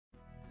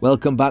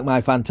Welcome back,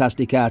 my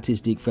fantastic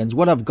artistic friends.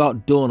 What I've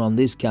got done on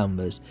this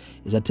canvas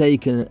is I've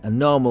taken a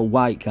normal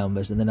white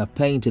canvas and then I've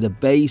painted a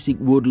basic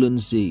woodland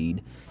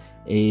scene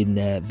in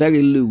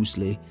very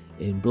loosely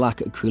in black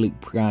acrylic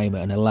primer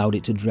and allowed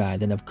it to dry.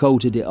 Then I've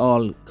coated it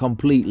all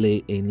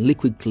completely in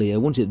liquid clear.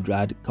 Once it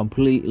dried,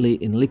 completely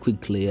in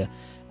liquid clear,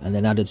 and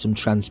then added some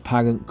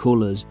transparent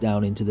colours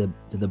down into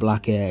the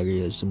black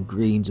areas, some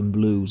greens and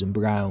blues and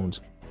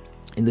browns.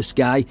 In the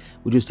sky,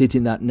 we're just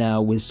hitting that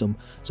now with some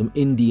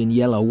Indian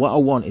yellow. What I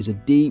want is a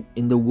deep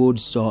in the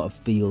woods sort of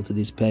feel to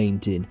this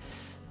painting,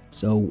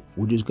 so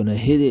we're just going to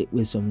hit it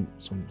with some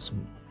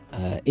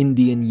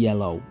Indian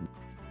yellow.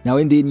 Now,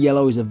 Indian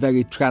yellow is a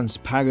very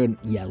transparent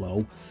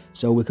yellow,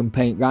 so we can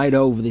paint right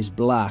over this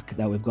black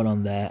that we've got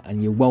on there,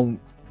 and you won't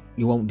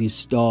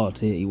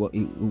distort it, it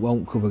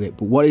won't cover it.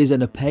 But what is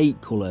an opaque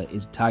colour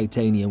is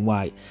titanium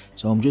white.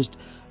 So I'm just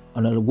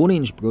on a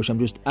 1-inch brush, I'm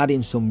just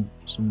adding some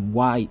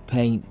white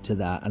paint to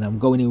that, and I'm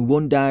going in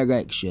one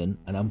direction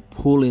and I'm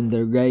pulling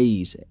the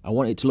rays. I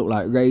want it to look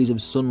like rays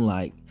of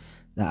sunlight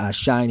that are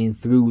shining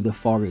through the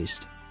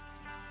forest.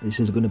 This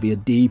is going to be a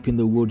deep in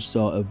the woods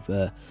sort of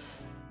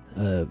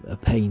a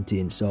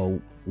painting,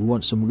 so we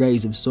want some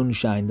rays of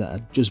sunshine that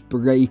are just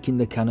breaking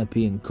the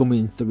canopy and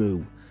coming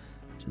through.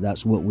 So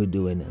that's what we're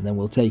doing, and then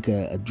we'll take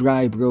a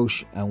dry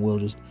brush and we'll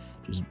just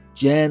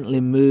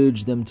gently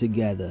merge them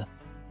together.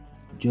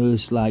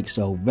 Just like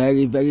so,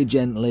 very, very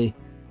gently,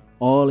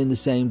 all in the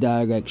same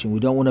direction.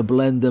 We don't want to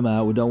blend them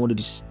out, we don't want to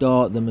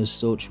distort them as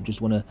such, we just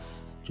want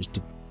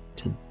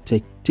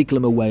to tickle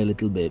them away a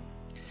little bit.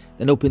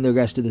 Then up in the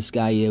rest of the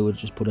sky here, we'll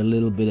just put a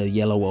little bit of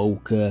yellow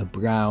ochre,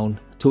 brown,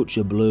 a touch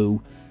of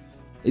blue.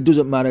 It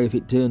doesn't matter if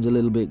it turns a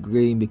little bit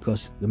green,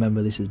 because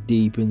remember, this is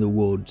deep in the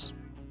woods.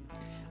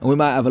 And we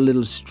might have a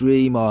little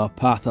stream or a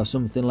path or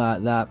something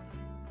like that.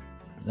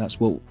 That's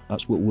what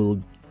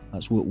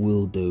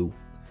we'll do.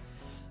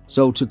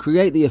 So to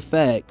create the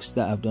effects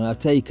that I've done, I've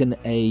taken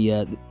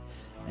a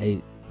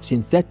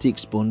synthetic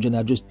sponge, and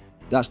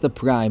that's the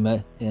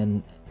primer,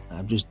 and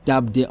I've just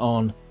dabbed it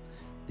on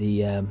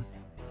the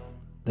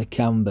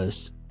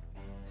canvas,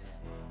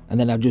 and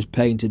then I've just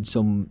painted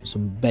some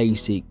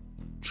basic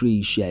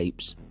tree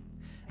shapes.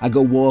 I go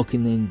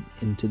walking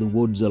into the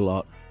woods a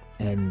lot,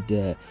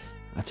 and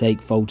I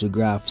take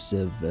photographs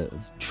of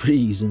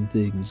trees and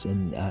things,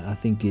 and I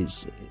think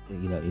it's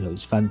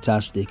it's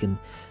fantastic, and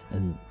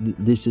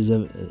this is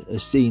a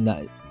scene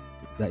that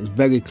is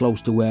very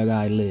close to where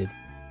I live.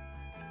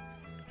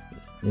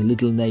 A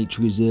little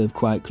nature reserve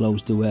quite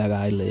close to where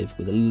I live,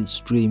 with a little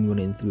stream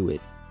running through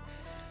it.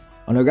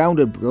 On a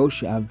rounded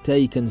brush, I've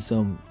taken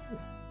some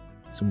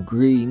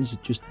greens,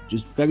 just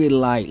very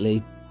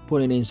lightly,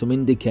 putting in some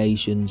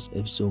indications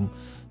of some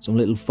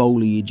little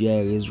foliage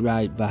areas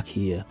right back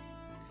here.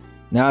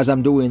 Now, as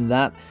I'm doing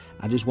that,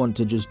 I just want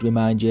to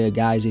remind you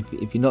guys, if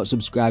you're not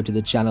subscribed to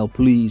the channel,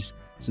 please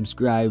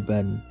subscribe,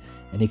 and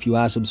if you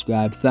are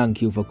subscribed,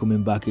 thank you for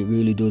coming back. It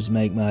really does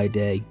make my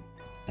day.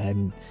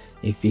 And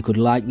if you could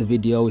like the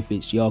video, if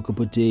it's your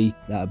cup of tea,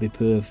 that would be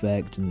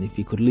perfect. And if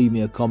you could leave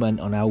me a comment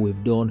on how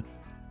we've done,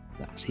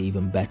 that's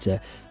even better.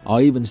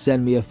 Or even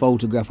send me a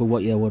photograph of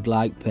what you would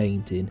like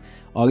painting.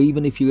 Or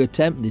even if you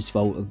attempt this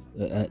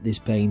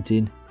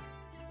painting,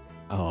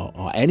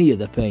 or any of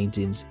the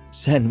paintings,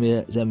 send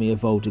me a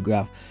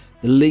photograph.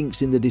 The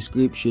link's in the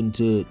description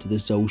to the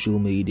social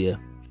media.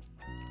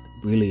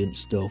 Brilliant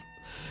stuff.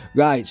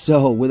 Right,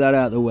 so with that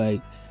out of the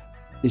way,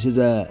 this is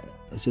a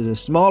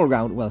small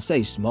round. Well, I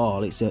say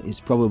small. It's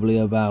probably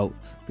about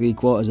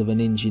 3/4 of an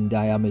inch in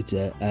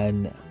diameter,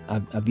 and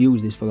I've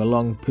used this for a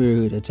long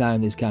period of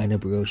time. This kind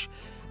of brush,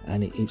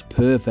 and it's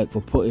perfect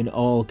for putting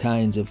all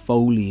kinds of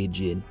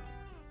foliage in.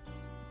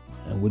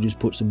 And we'll just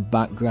put some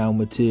background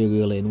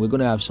material in. We're going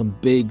to have some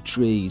big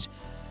trees,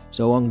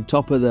 so on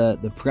top of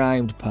the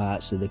primed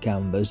parts of the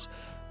canvas,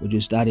 we're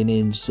just adding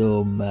in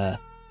some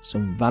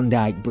Van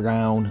Dyke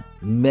Brown,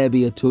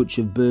 maybe a touch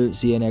of burnt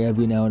sienna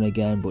every now and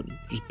again, but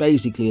just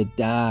basically a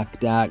dark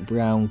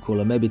brown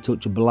colour, maybe a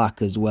touch of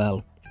black as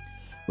well.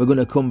 We're going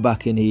to come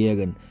back in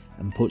here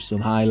and put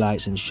some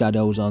highlights and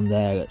shadows on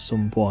there at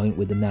some point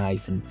with a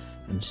knife, and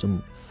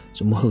some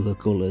other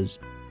colours.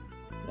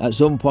 At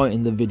some point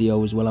in the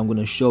video as well, I'm going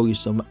to show you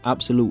some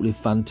absolutely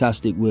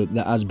fantastic work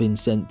that has been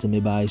sent to me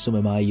by some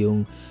of my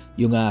young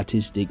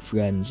artistic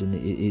friends, and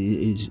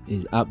it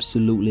is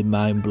absolutely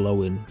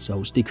mind-blowing.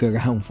 So stick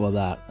around for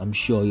that. I'm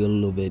sure you'll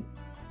love it.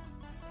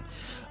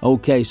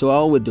 Okay, so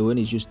all we're doing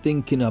is just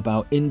thinking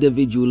about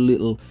individual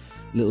little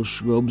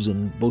shrubs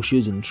and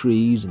bushes and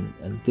trees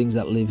and things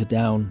that live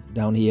down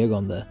here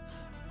on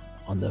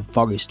the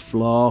forest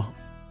floor.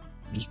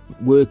 Just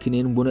working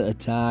in one at a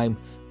time.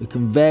 We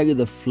can vary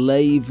the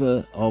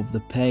flavour of the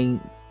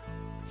paint,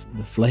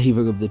 the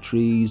flavour of the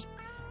trees.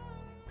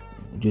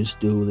 Just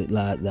do it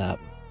like that.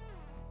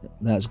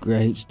 That's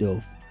great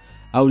stuff.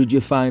 How did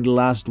you find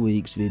last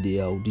week's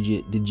video? Did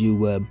you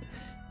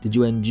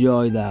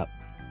enjoy that?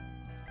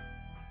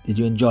 Did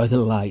you enjoy the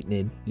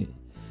lightning?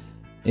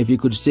 If you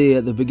could see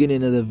at the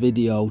beginning of the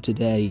video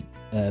today,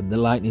 the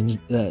lightning's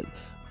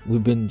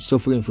we've been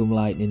suffering from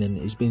lightning, and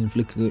it's been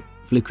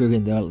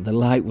flickering. The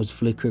light was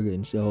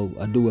flickering, so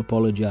I do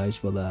apologise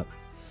for that.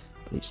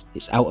 But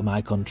it's out of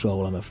my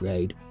control, I'm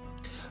afraid.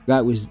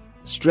 Right, with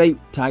straight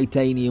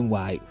titanium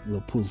white,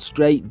 we'll pull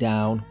straight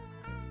down,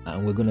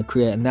 and we're going to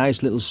create a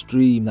nice little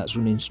stream that's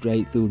running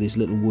straight through this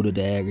little wooded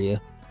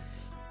area.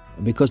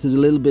 And because there's a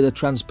little bit of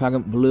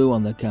transparent blue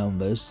on the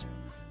canvas,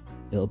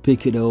 it'll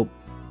pick it up,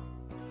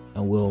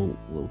 and we'll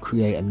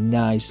create a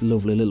nice,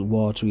 lovely little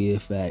watery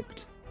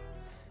effect.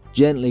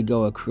 Gently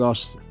go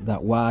across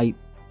that white,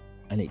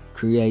 and it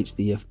creates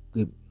the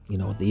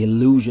the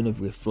illusion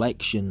of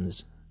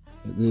reflections.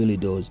 It really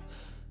does.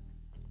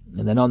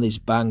 And then on this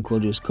bank, we'll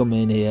just come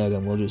in here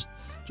and we'll just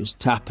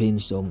tap in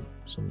some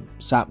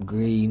Sap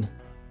Green,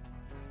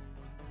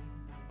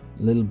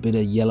 a little bit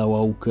of yellow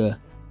ochre,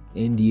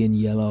 Indian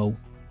Yellow,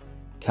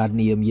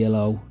 Cadmium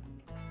Yellow,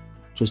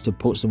 just to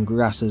put some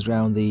grasses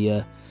around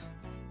the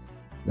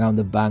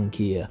bank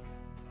here,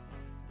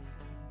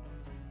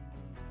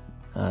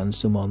 and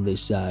some on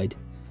this side.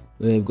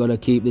 We've got to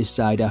keep this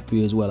side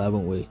happy as well,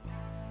 haven't we?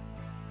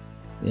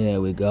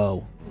 There we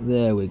go.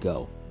 There we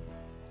go.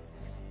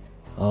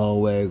 All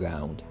the way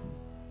around.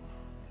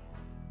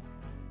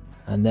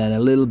 And then a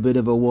little bit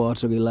of a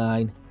watery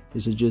line.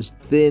 This is just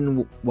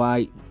thin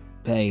white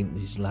paint.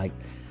 It's like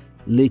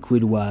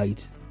liquid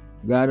white,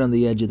 right on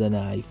the edge of the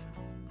knife.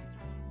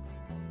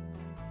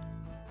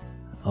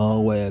 All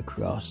the way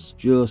across,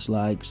 just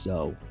like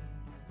so.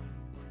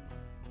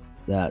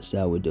 That's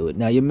how we do it.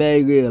 Now you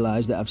may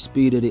realise that I've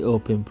speeded it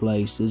up in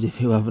places.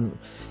 If you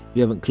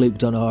haven't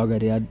clicked on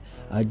already,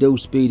 I do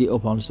speed it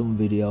up on some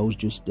videos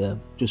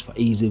just for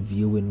ease of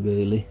viewing,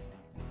 really.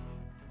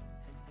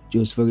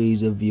 Just for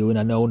ease of viewing.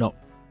 I know not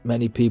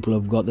many people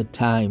have got the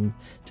time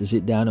to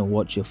sit down and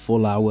watch a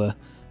full hour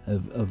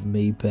of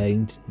me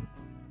paint,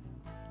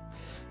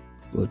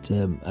 but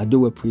I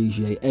do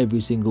appreciate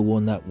every single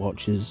one that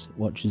watches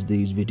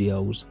these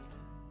videos.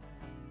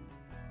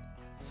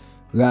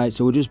 Right,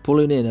 so we're just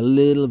pulling in a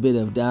little bit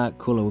of dark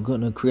colour. We're going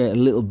to create a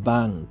little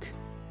bank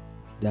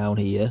down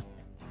here.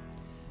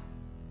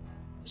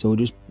 So we'll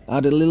just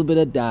add a little bit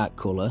of dark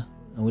colour,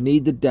 and we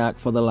need the dark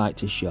for the light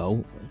to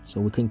show.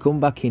 So we can come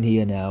back in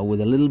here now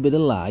with a little bit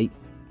of light.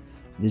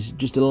 This is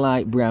just a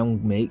light brown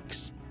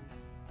mix.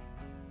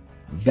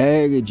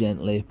 Very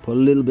gently put a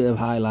little bit of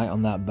highlight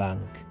on that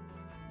bank.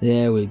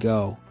 There we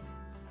go.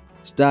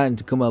 Starting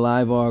to come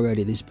alive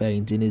already, this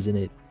painting, isn't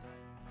it?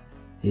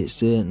 It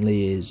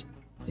certainly is.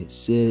 It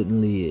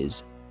certainly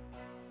is.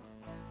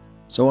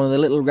 So on the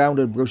little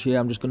rounded brush here,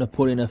 I'm just going to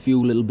put in a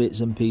few little bits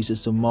and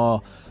pieces, some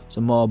more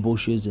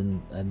bushes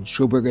and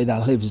shrubbery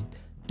that lives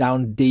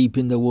down deep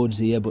in the woods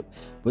here. But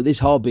this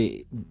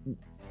hobby,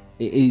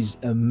 it is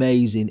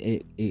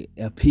amazing. It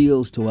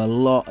appeals to a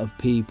lot of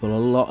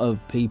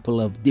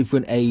people of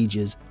different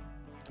ages,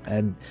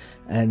 and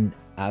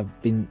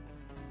I've been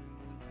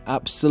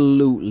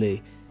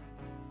absolutely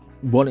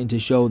wanting to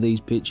show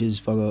these pictures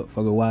for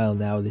a while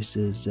now. This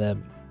is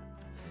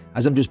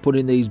as I'm just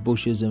putting these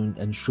bushes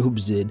and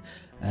shrubs in,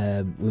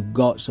 we've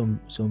got some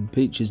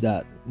pictures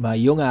that my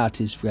young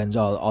artist friends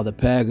or the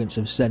parents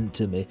have sent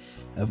to me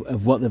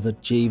of what they've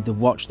achieved. They've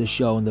watched the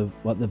show and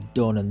what they've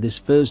done, and this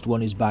first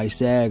one is by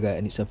Sarah,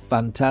 and it's a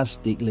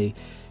fantastically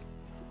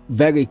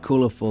very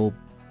colourful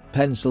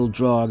pencil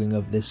drawing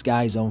of the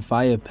Skies on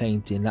Fire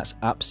painting. That's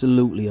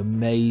absolutely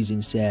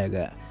amazing,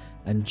 Sarah.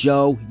 And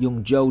young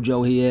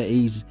Jojo here,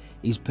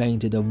 he's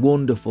painted a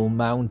wonderful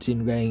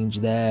mountain range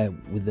there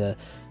with the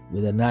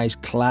nice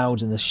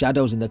clouds, and the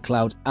shadows in the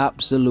clouds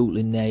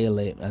absolutely nail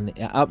it, and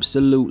it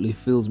absolutely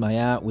fills my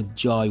heart with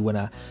joy when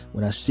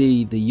I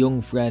see the young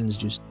friends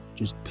just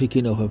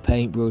picking up a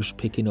paintbrush,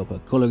 picking up a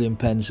colouring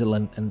pencil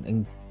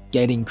and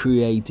getting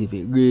creative.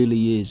 It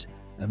really is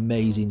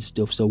amazing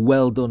stuff. So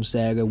well done,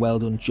 Sarah, well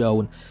done, Joe,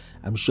 and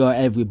I'm sure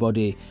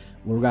everybody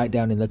will write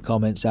down in the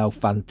comments how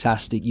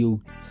fantastic you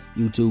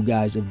two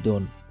guys have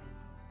done.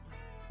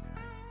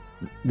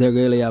 They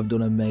really have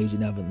done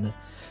amazing, haven't they?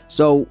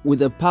 So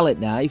with a palette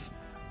knife,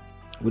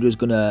 we're just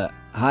going to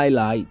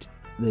highlight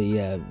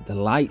the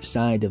light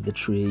side of the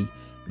tree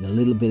in a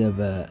little bit of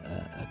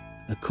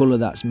a colour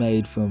that's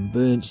made from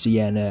burnt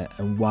sienna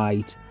and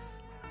white,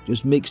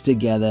 just mixed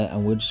together,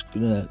 and we're just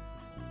going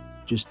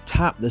to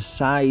tap the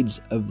sides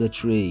of the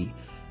tree,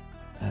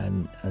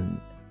 and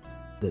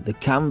the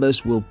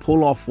canvas will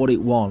pull off what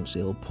it wants.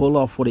 It'll pull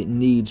off what it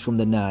needs from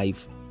the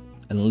knife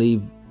and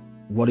leave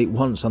what it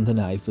wants on the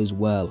knife as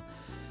well.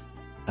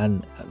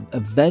 And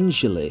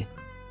eventually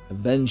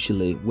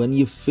when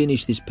you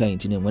finish this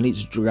painting and when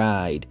it's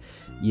dried,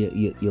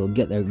 you'll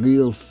get the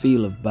real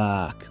feel of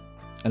bark.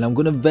 And I'm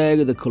going to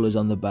vary the colours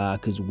on the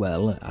bark as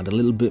well, add a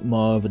little bit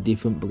more of a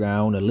different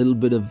brown, a little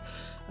bit of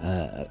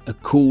a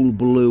cool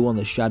blue on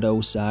the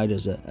shadow side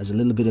as a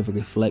little bit of a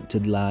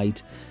reflected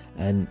light,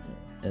 and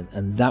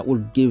that will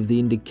give the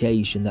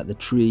indication that the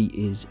tree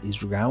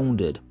is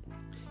rounded.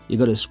 You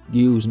got to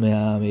excuse my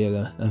arm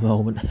here a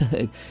moment.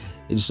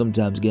 It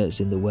sometimes gets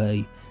in the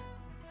way.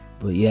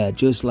 But yeah,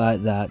 just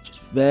like that,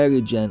 just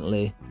very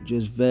gently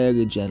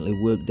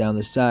work down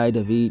the side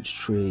of each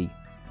tree,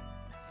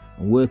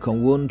 and work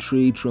on one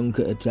tree trunk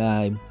at a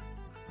time.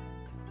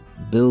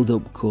 build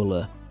up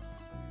colour,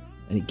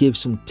 and it gives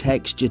some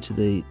texture to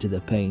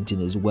the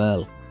painting as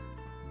well.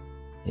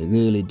 It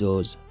really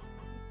does.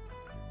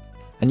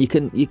 And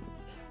it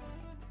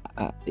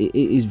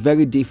is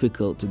very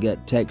difficult to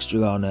get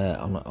texture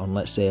on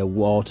let's say a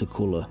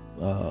watercolour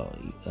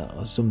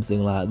or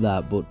something like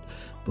that, but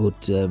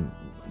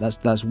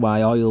that's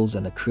why oils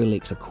and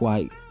acrylics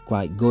are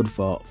quite good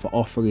for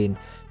offering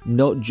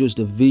not just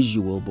a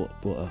visual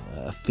but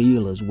a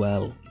feel as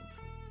well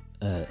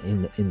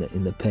in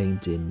the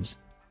paintings.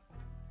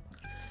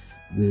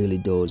 Really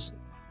does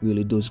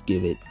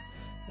give it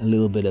a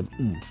little bit of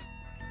oomph.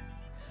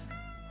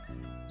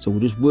 So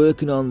we're just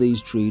working on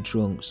these tree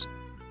trunks,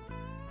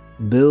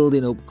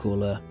 building up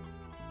colour,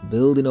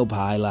 building up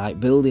highlight,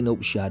 building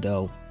up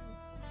shadow,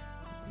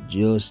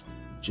 just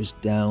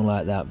down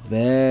like that,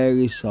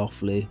 very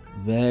softly,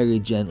 very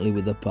gently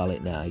with the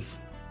palette knife.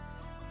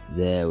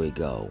 There we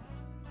go.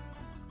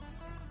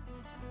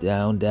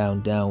 Down,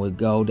 down, down we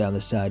go, down the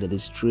side of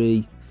this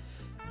tree.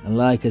 And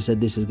like I said,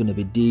 this is going to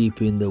be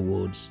deep in the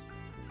woods.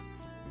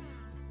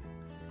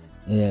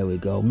 There we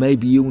go.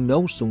 Maybe you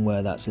know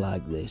somewhere that's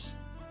like this.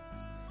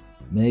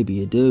 Maybe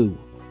you do.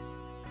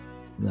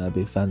 That'd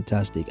be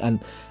fantastic. And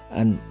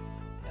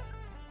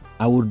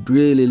I would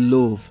really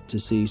love to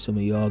see some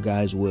of your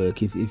guys'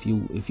 work. If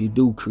you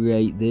do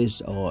create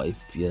this, or if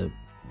you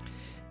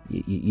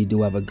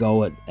do have a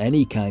go at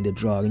any kind of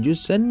drawing,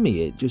 just send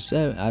me it. Just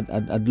say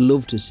I'd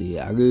love to see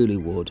it. I really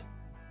would.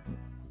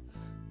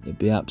 It'd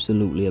be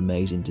absolutely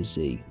amazing to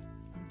see.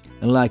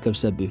 And like I've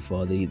said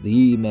before, the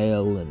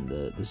email and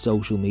the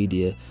social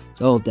media,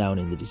 it's all down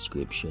in the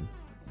description.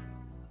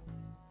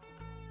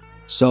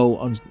 So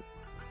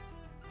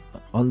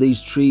on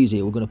these trees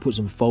here, we're going to put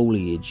some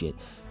foliage in,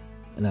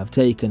 and I've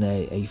taken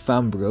a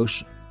fan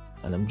brush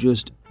and I'm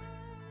just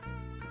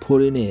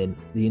putting in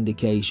the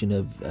indication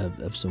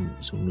of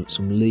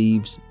some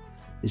leaves.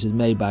 This is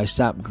made by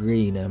Sap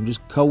Green, and I'm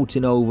just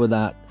coating over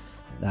that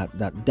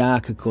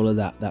darker colour,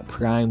 that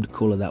primed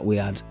colour that we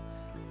had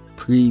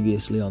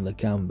previously on the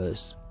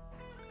canvas.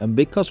 And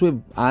because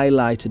we've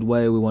highlighted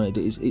where we want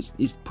it,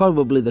 it's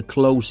probably the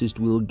closest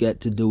we'll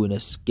get to doing a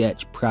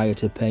sketch prior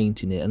to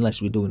painting it,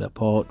 unless we're doing a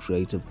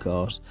portrait, of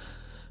course.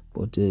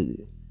 But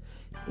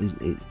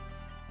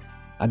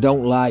I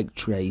don't like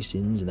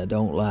tracings, and I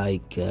don't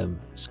like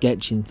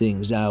sketching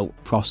things out,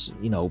 but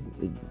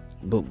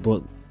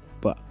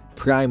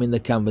priming the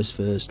canvas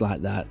first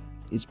like that,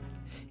 it's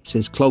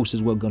as close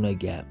as we're gonna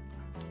get.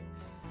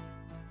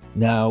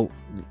 Now,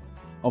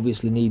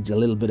 obviously needs a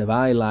little bit of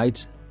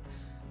highlight.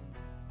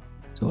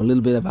 So a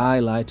little bit of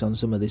highlight on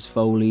some of this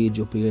foliage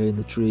up here in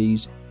the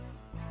trees.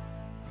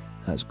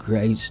 That's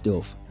great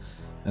stuff.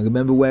 And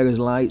remember where his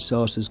light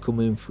source is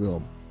coming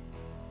from.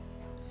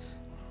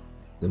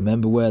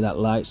 Remember where that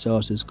light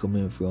source is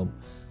coming from.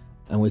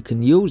 And we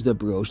can use the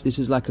brush. This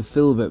is like a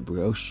filbert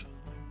brush.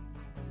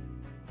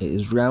 It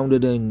is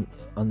rounded in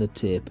on the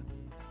tip.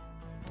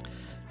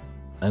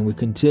 And we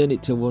can turn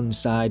it to one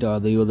side or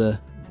the other,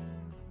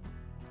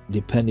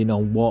 depending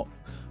on what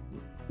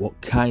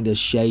kind of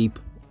shape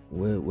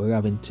we're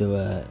having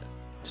to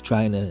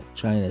try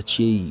and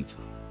achieve.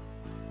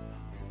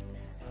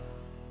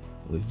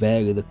 We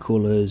vary the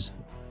colours,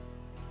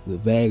 we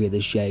vary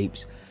the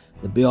shapes.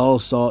 There'll be all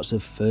sorts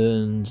of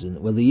ferns, and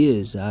well, there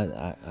is.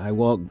 I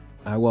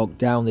walk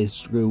down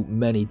this route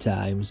many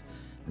times,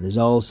 and there's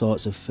all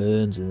sorts of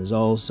ferns, and there's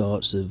all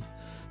sorts of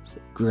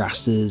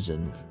grasses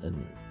and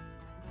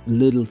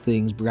little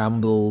things,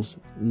 brambles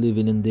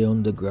living in the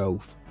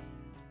undergrowth.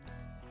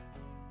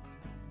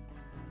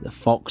 The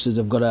foxes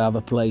have got to have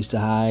a place to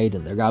hide,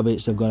 and the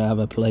rabbits have got to have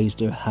a place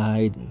to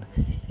hide. And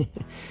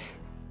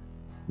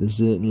they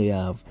certainly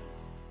have.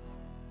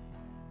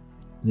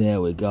 There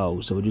we go.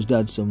 So we just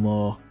add some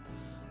more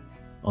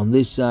on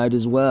this side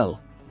as well.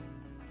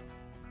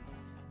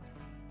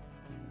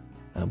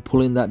 And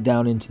pulling that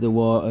down into the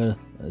water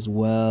as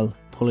well.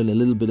 Pulling a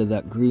little bit of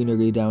that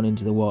greenery down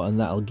into the water, and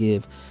that'll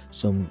give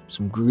some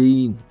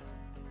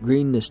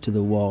greenness to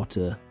the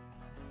water.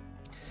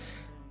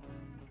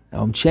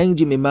 Now I'm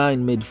changing my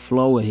mind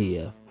mid-flow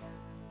here.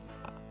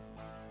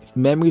 If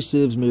memory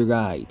serves me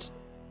right,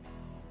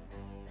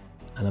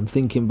 and I'm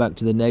thinking back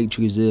to the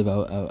nature reserve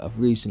I've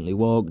recently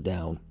walked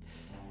down,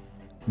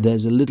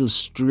 there's a little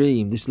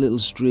stream. This little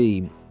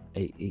stream,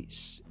 it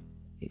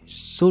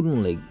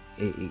suddenly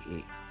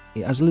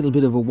has a little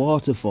bit of a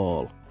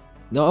waterfall.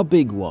 Not a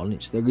big one,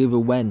 it's the River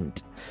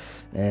Went,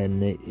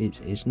 and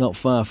it's not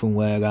far from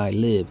where I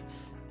live,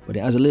 but it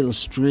has a little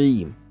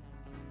stream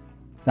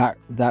that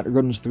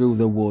runs through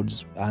the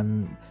woods,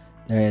 and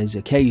there's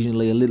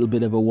occasionally a little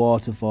bit of a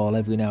waterfall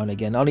every now and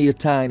again, only a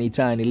tiny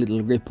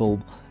little ripple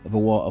of a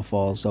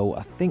waterfall. So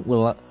I think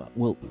we'll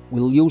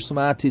use some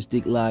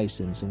artistic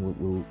license,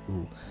 and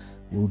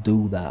we'll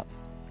do that.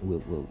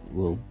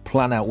 We'll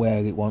plan out where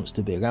it wants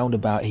to be, around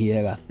about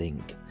here, I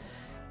think,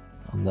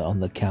 on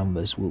the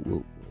canvas.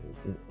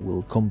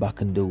 We'll come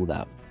back and do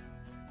that.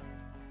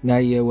 Now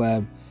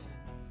you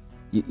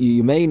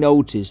may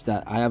notice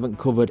that I haven't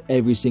covered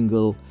every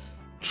single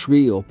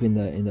tree up in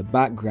the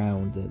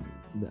background.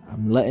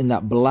 I'm letting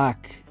that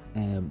black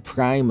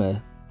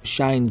primer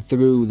shine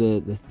through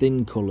the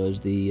thin colours,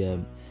 the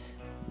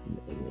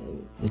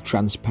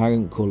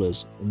transparent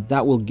colours, and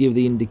that will give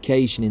the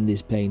indication in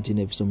this painting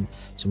of some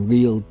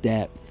real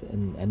depth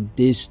and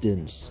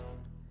distance.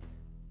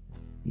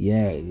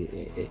 Yeah,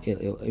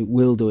 it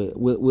will do it.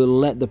 We'll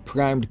let the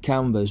primed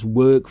canvas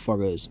work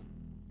for us.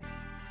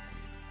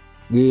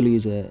 Really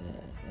is a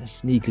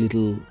sneaky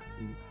little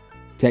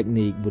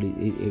technique, but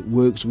it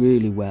works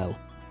really well.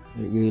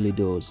 It really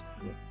does.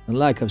 And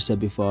like I've said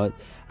before,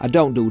 I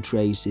don't do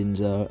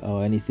tracings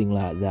or anything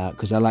like that,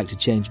 because I like to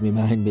change my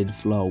mind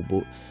mid-flow,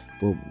 but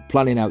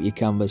planning out your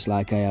canvas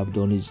like I have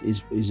done is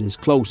as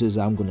close as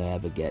I'm going to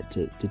ever get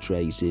to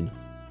tracing.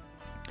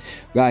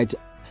 Right,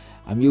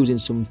 I'm using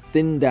some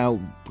thinned out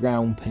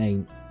brown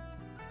paint.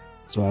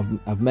 So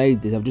I've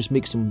made this. I've just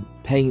mixed some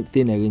paint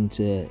thinner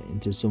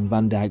into some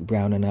Van Dyke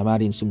Brown, and I'm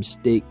adding some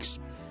sticks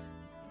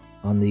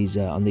on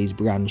these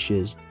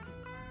branches.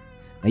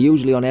 Now,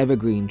 usually on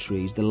evergreen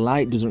trees, the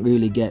light doesn't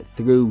really get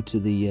through to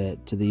the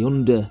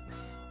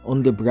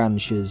under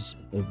branches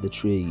of the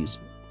trees,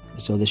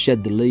 so they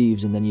shed the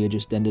leaves, and then you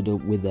just ended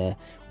up with a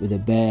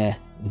bare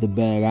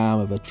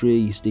arm of a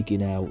tree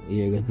sticking out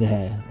here and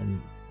there,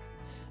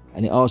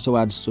 and it also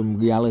adds some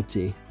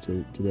reality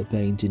to the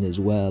painting as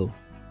well.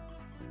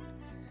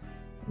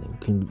 And then we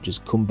can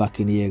just come back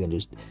in here and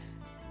just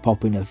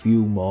pop in a few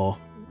more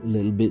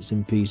little bits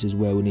and pieces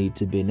where we need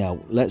to be. Now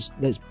let's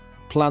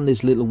plan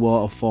this little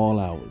waterfall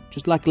out,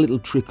 just like a little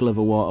trickle of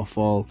a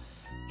waterfall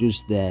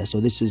just there. So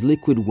this is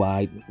liquid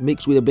white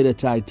mixed with a bit of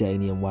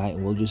titanium white,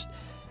 and we'll just,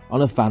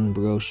 on a fan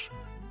brush,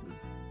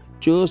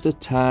 just a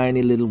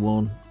tiny little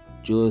one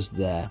just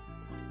there,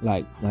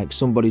 like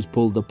somebody's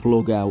pulled the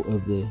plug out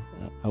of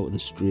the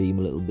stream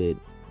a little bit.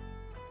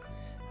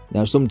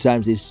 Now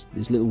sometimes this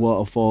little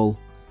waterfall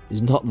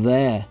is not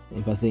there,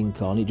 if I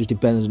think on it. Just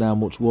depends on how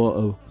much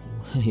water,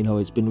 you know,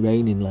 it's been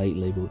raining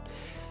lately, but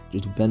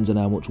just depends on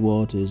how much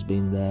water has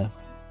been there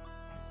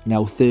and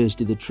how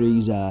thirsty the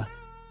trees are.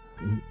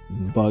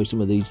 Boy, some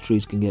of these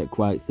trees can get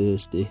quite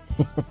thirsty.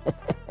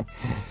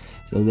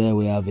 So there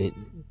we have it,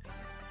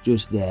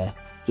 just there,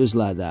 just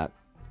like that.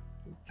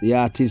 The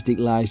artistic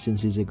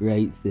license is a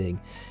great thing.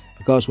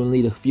 Of course, we'll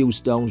need a few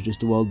stones just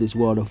to hold this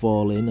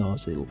waterfall in, or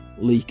it'll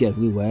leak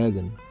everywhere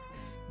and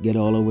get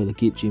all over the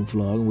kitchen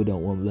floor, and we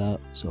don't want that.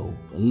 So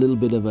a little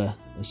bit of a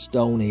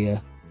stone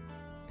here,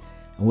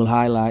 and we'll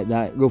highlight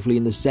that roughly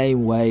in the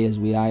same way as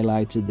we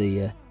highlighted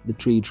the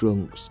tree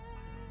trunks.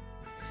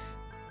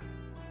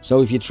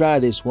 So if you try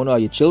this one, or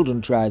your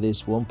children try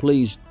this one,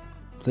 please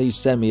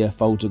send me a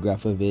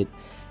photograph of it.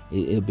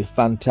 It'll be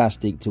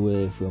fantastic to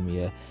hear from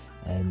you,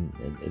 and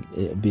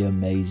it'd be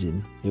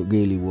amazing. It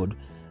really would.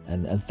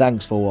 And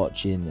thanks for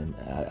watching, and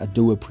I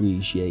do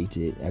appreciate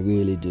it. I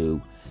really do.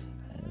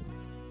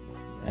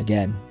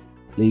 Again,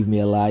 leave me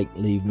a like,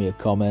 leave me a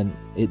comment,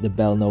 hit the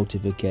bell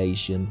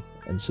notification,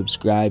 and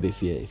subscribe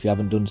if you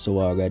haven't done so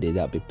already.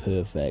 That'd be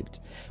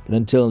perfect. But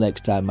until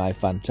next time, my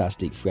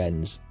fantastic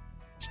friends,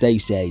 stay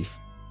safe,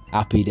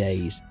 happy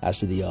days. I'll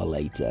see you all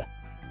later.